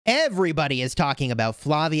Everybody is talking about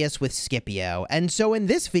Flavius with Scipio, and so in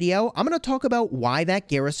this video, I'm going to talk about why that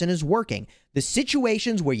garrison is working, the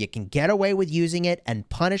situations where you can get away with using it and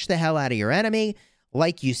punish the hell out of your enemy,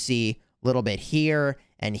 like you see a little bit here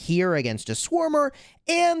and here against a swarmer,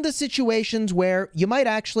 and the situations where you might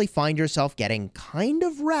actually find yourself getting kind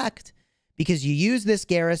of wrecked because you use this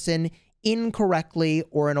garrison incorrectly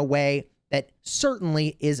or in a way that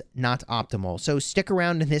certainly is not optimal. So stick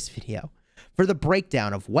around in this video for the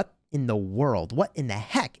breakdown of what in the world, what in the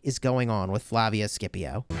heck is going on with Flavius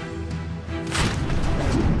Scipio.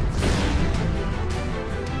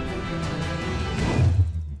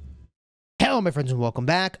 Hello my friends and welcome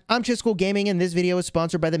back. I'm Chisgule Gaming and this video is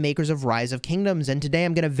sponsored by the makers of Rise of Kingdoms, and today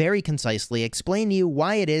I'm going to very concisely explain to you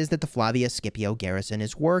why it is that the Flavius Scipio garrison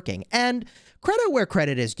is working. And credit where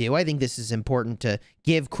credit is due, I think this is important to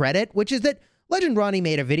give credit, which is that Legend Ronnie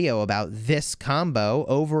made a video about this combo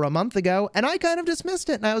over a month ago, and I kind of dismissed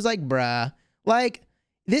it, and I was like, bruh, like,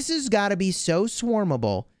 this has got to be so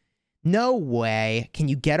swarmable. No way can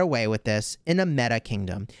you get away with this in a meta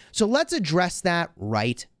kingdom. So let's address that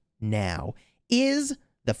right now. Is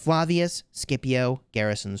the Flavius Scipio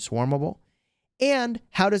garrison swarmable? And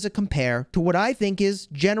how does it compare to what I think is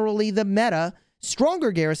generally the meta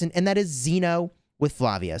stronger garrison, and that is Zeno with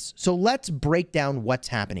Flavius? So let's break down what's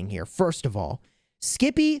happening here. First of all,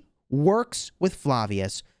 Skippy works with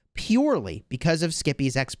Flavius purely because of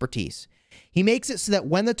Skippy's expertise. He makes it so that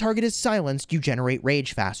when the target is silenced, you generate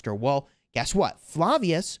rage faster. Well, guess what?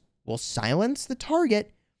 Flavius will silence the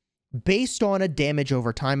target based on a damage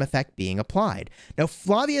over time effect being applied. Now,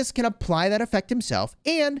 Flavius can apply that effect himself,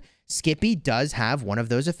 and Skippy does have one of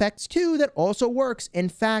those effects too that also works. In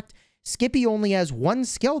fact, Skippy only has one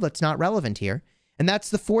skill that's not relevant here, and that's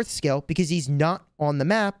the fourth skill because he's not on the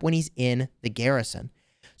map when he's in the garrison.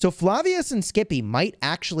 So Flavius and Skippy might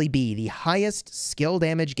actually be the highest skill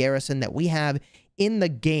damage garrison that we have in the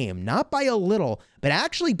game, not by a little, but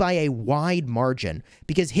actually by a wide margin,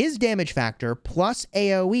 because his damage factor plus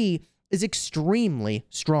AoE is extremely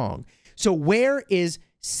strong. So where is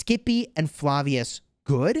Skippy and Flavius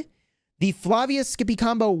good? The Flavius-Skippy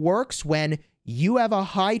combo works when you have a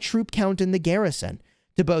high troop count in the garrison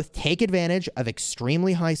to both take advantage of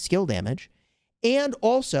extremely high skill damage and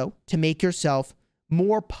also to make yourself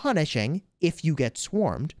more punishing if you get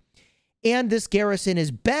swarmed. And this garrison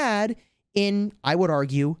is bad in, I would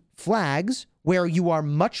argue, flags, where you are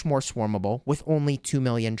much more swarmable with only 2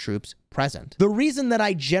 million troops present. The reason that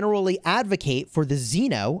I generally advocate for the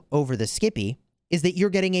Zeno over the Skippy is that you're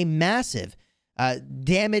getting a massive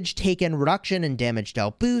damage taken reduction and damage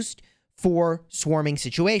dealt boost for swarming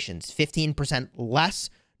situations. 15%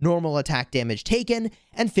 less normal attack damage taken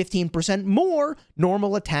and 15% more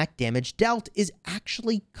normal attack damage dealt is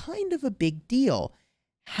actually kind of a big deal.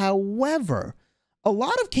 However, a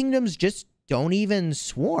lot of kingdoms just don't even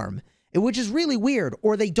swarm, which is really weird,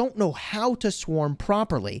 or they don't know how to swarm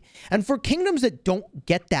properly. And for kingdoms that don't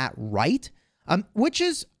get that right, which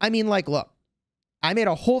is, I mean, like, look, I made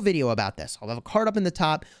a whole video about this. I'll have a card up in the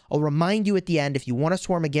top. I'll remind you at the end, if you want to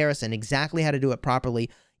swarm a garrison, exactly how to do it properly.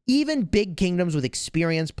 Even big kingdoms with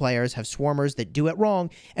experienced players have swarmers that do it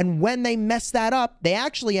wrong, and when they mess that up, they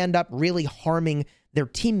actually end up really harming their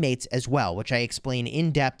teammates as well, which I explain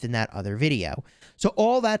in depth in that other video. So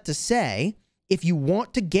all that to say, if you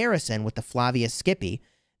want to garrison with the Flavius Skippy,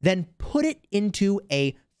 then put it into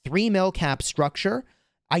a 3 mil cap structure.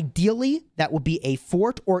 Ideally, that would be a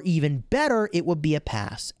fort, or even better, it would be a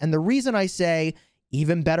pass. And the reason I say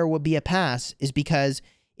even better would be a pass is because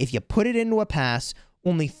if you put it into a pass,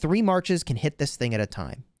 only 3 marches can hit this thing at a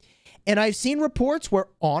time. And I've seen reports where,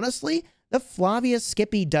 honestly, the Flavius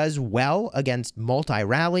Skippy does well against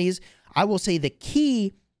multi-rallies. I will say the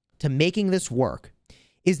key to making this work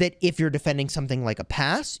is that if you're defending something like a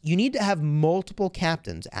pass, you need to have multiple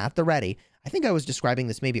captains at the ready. I think I was describing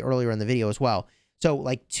this maybe earlier in the video as well. So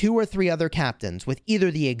like 2 or 3 other captains with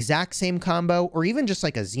either the exact same combo or even just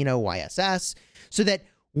like a Zeno YSS, so that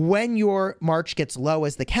when your march gets low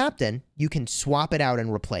as the captain, you can swap it out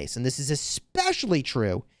and replace. And this is especially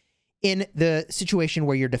true in the situation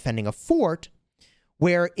where you're defending a fort,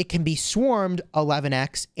 where it can be swarmed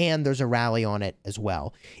 11x and there's a rally on it as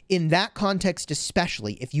well. In that context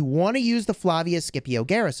especially, if you want to use the Flavius Scipio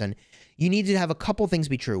garrison, you need to have a couple things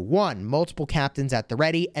be true. 1, multiple captains at the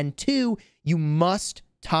ready, and 2, you must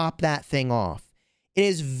top that thing off. It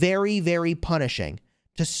is very, very punishing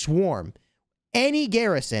to swarm any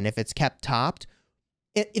garrison if it's kept topped,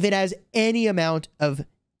 if it has any amount of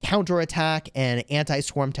counterattack and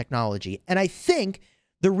anti-swarm technology. And I think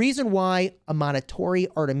the reason why a Monitori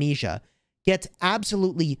Artemisia gets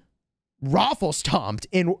absolutely raffle stomped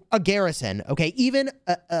in a garrison, okay, even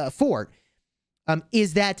a fort,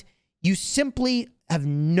 is that you simply have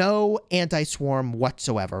no anti-swarm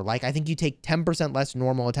whatsoever. Like, I think you take 10% less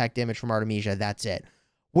normal attack damage from Artemisia, that's it.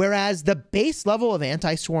 Whereas the base level of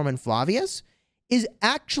anti-swarm in Flavius is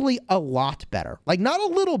actually a lot better. Like, not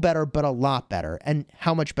a little better, but a lot better. And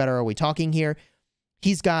how much better are we talking here?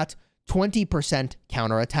 He's got 20%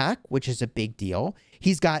 counterattack, which is a big deal.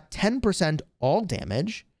 He's got 10% all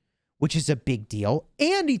damage, which is a big deal.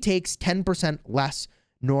 And he takes 10% less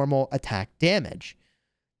normal attack damage.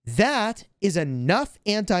 That is enough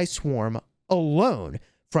anti-swarm alone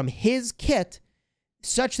from his kit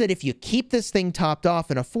such that if you keep this thing topped off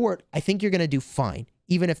in a fort, I think you're going to do fine,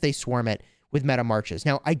 even if they swarm it with meta marches.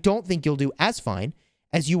 Now, I don't think you'll do as fine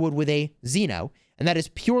as you would with a Xeno, and that is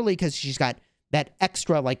purely because she's got that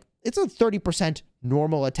extra, like, it's a 30%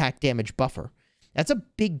 normal attack damage buffer. That's a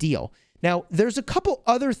big deal. Now, there's a couple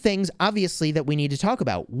other things, obviously, that we need to talk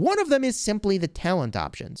about. One of them is simply the talent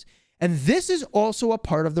options. And this is also a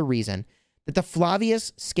part of the reason that the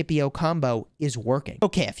Flavius Scipio combo is working.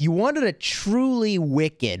 Okay, if you wanted a truly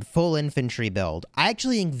wicked full infantry build, I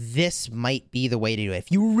actually think this might be the way to do it.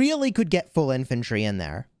 If you really could get full infantry in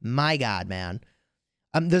there, my God, man.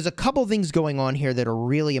 There's a couple things going on here that are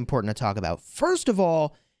really important to talk about. First of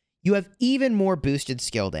all, you have even more boosted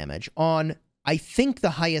skill damage on, I think,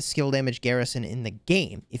 the highest skill damage garrison in the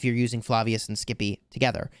game if you're using Flavius and Skippy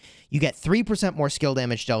together. You get 3% more skill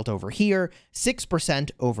damage dealt over here,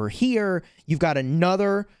 6% over here. You've got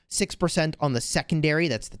another 6% on the secondary.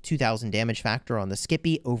 That's the 2,000 damage factor on the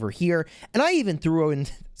Skippy over here. And I even threw in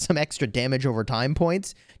some extra damage over time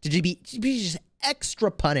points to be just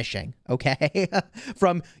extra punishing, okay?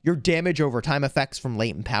 From your damage over time effects from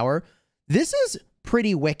latent power. This is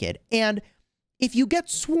pretty wicked. And if you get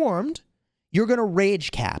swarmed, you're going to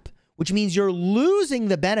rage cap, which means you're losing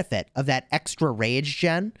the benefit of that extra rage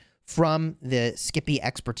gen from the Skippy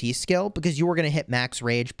expertise skill because you were going to hit max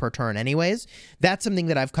rage per turn anyways. That's something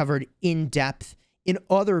that I've covered in depth in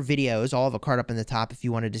other videos. I'll have a card up in the top if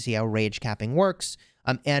you wanted to see how rage capping works.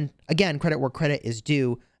 And again, credit where credit is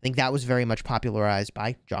due. I think that was very much popularized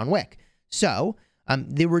by John Wick. So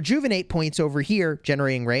the rejuvenate points over here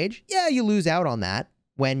generating rage, yeah, you lose out on that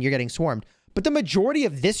when you're getting swarmed. But the majority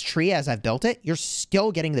of this tree, as I've built it, you're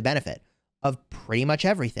still getting the benefit of pretty much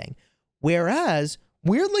everything. Whereas,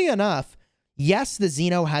 weirdly enough, yes, the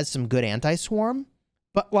Xeno has some good anti-swarm,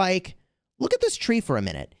 but, like, look at this tree for a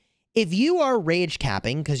minute. If you are rage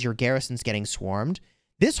capping because your garrison's getting swarmed,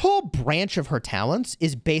 this whole branch of her talents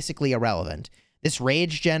is basically irrelevant. This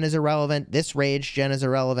rage gen is irrelevant. This rage gen is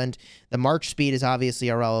irrelevant. The march speed is obviously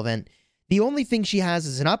irrelevant. The only thing she has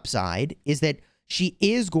as an upside is that she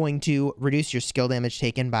is going to reduce your skill damage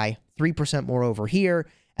taken by 3% more over here,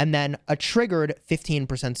 and then a triggered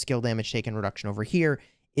 15% skill damage taken reduction over here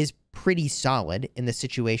is pretty solid in the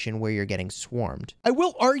situation where you're getting swarmed. I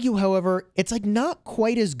will argue, however, it's like not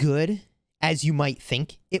quite as good as you might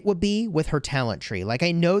think it would be with her talent tree. Like,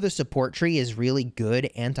 I know the support tree is really good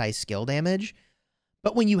anti-skill damage,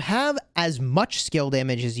 but when you have as much skill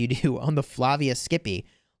damage as you do on the Flavius Skippy,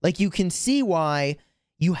 like, you can see why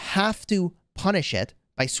you have to punish it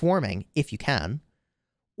by swarming if you can,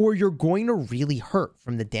 or you're going to really hurt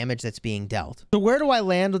from the damage that's being dealt. So where do I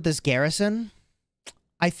land with this garrison?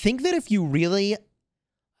 I think that if you really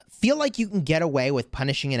feel like you can get away with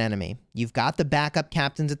punishing an enemy, you've got the backup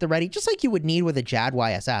captains at the ready, just like you would need with a Jad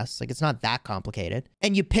YSS. Like, it's not that complicated.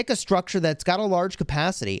 And you pick a structure that's got a large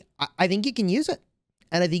capacity, I think you can use it.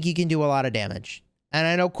 And I think you can do a lot of damage. And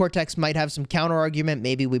I know Cortex might have some counter argument.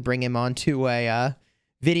 Maybe we bring him onto a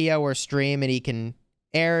video or stream and he can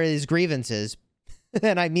air his grievances.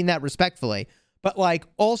 And I mean that respectfully. But, like,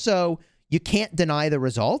 also, you can't deny the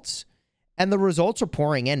results. And the results are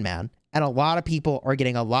pouring in, man. And a lot of people are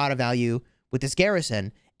getting a lot of value with this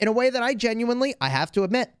garrison in a way that I have to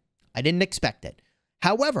admit, I didn't expect it.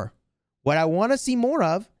 However, what I want to see more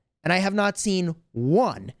of, and I have not seen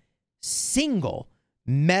one single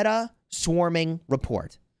meta swarming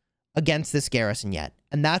report against this garrison yet.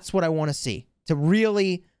 And that's what I want to see, to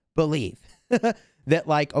really believe that,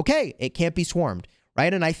 like, okay, it can't be swarmed,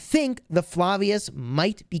 right? And I think the Flavius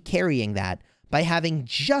might be carrying that by having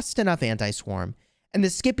just enough anti-swarm, and the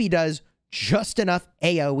Skippy does just enough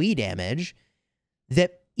AoE damage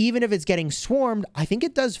that even if it's getting swarmed, I think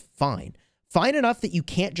it does fine. Fine enough that you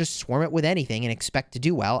can't just swarm it with anything and expect to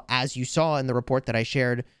do well, as you saw in the report that I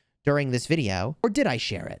shared during this video. Or did I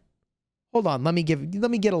share it? Hold on, let me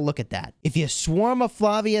get a look at that. If you swarm a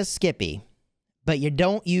Flavius Skippy, but you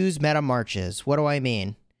don't use meta marches, what do I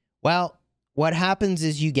mean? Well, what happens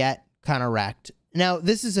is you get kind of wrecked. Now,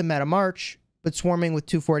 this is a meta march, but swarming with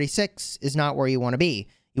 246 is not where you want to be.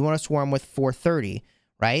 You want to swarm with 430,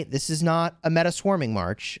 right? This is not a meta swarming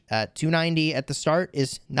march. 290 at the start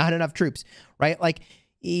is not enough troops, right? Like,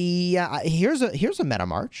 yeah, here's a meta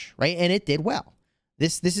march, right? And it did well.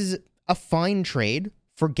 This is a fine trade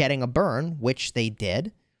for getting a burn, which they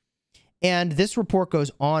did. And this report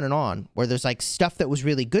goes on and on, where there's like stuff that was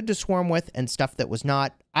really good to swarm with and stuff that was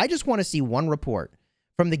not. I just want to see one report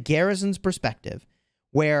from the garrison's perspective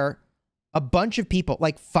where a bunch of people,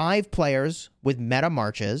 like 5 players with meta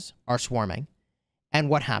marches, are swarming, and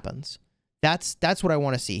what happens. That's what I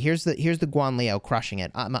want to see. Here's the Guan Leo crushing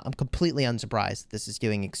it. I'm completely unsurprised. This is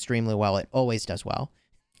doing extremely well. It always does well.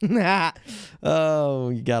 Oh,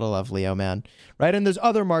 you gotta love Leo, man. Right? And there's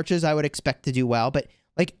other marches I would expect to do well, but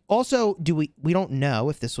like, also, we don't know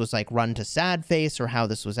if this was like run to sad face or how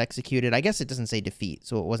this was executed. I guess it doesn't say defeat,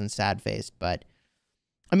 so it wasn't sad faced, but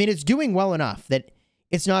I mean, it's doing well enough that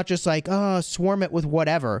it's not just like, oh, swarm it with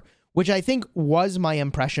whatever, which I think was my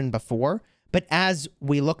impression before. But as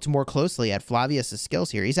we looked more closely at Flavius's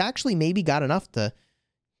skills here, he's actually maybe got enough to,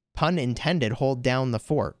 pun intended, hold down the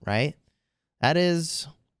fort, right? That is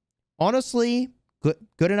honestly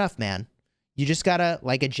good enough, man. You just gotta,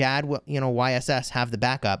 like a Jad, YSS, have the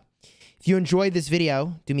backup. If you enjoyed this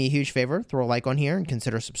video, do me a huge favor, throw a like on here and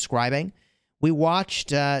consider subscribing. We watched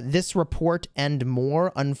this report and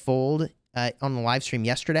more unfold on the live stream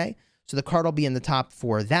yesterday, so the card will be in the top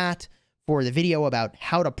for that, for the video about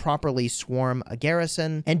how to properly swarm a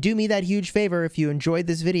garrison. And do me that huge favor, if you enjoyed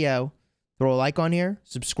this video, throw a like on here,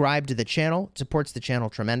 subscribe to the channel. It supports the channel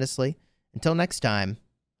tremendously. Until next time.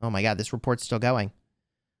 Oh my god, this report's still going.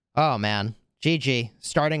 Oh man. GG.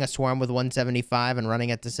 Starting a swarm with 175 and running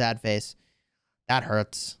it to sad face. That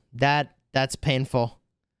hurts. That's painful.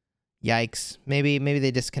 Yikes. Maybe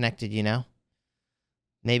they disconnected, you know?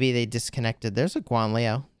 Maybe they disconnected. There's a Guan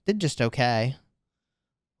Leo. Did just okay.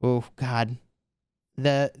 Oh, God.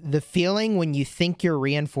 The feeling when you think you're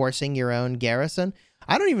reinforcing your own garrison.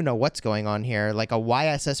 I don't even know what's going on here. Like a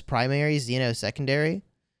YSS primary, Xeno secondary.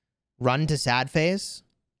 Run to sad face.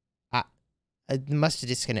 I must have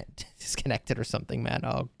disconnected or something, man.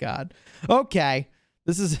 Oh, God. Okay.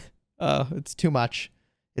 This is... it's too much.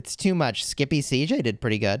 It's too much. Skippy CJ did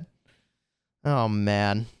pretty good. Oh,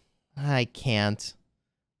 man. I can't.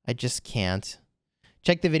 I just can't.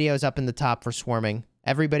 Check the videos up in the top for swarming.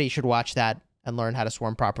 Everybody should watch that and learn how to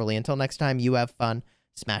swarm properly. Until next time, you have fun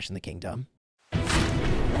smashing the kingdom.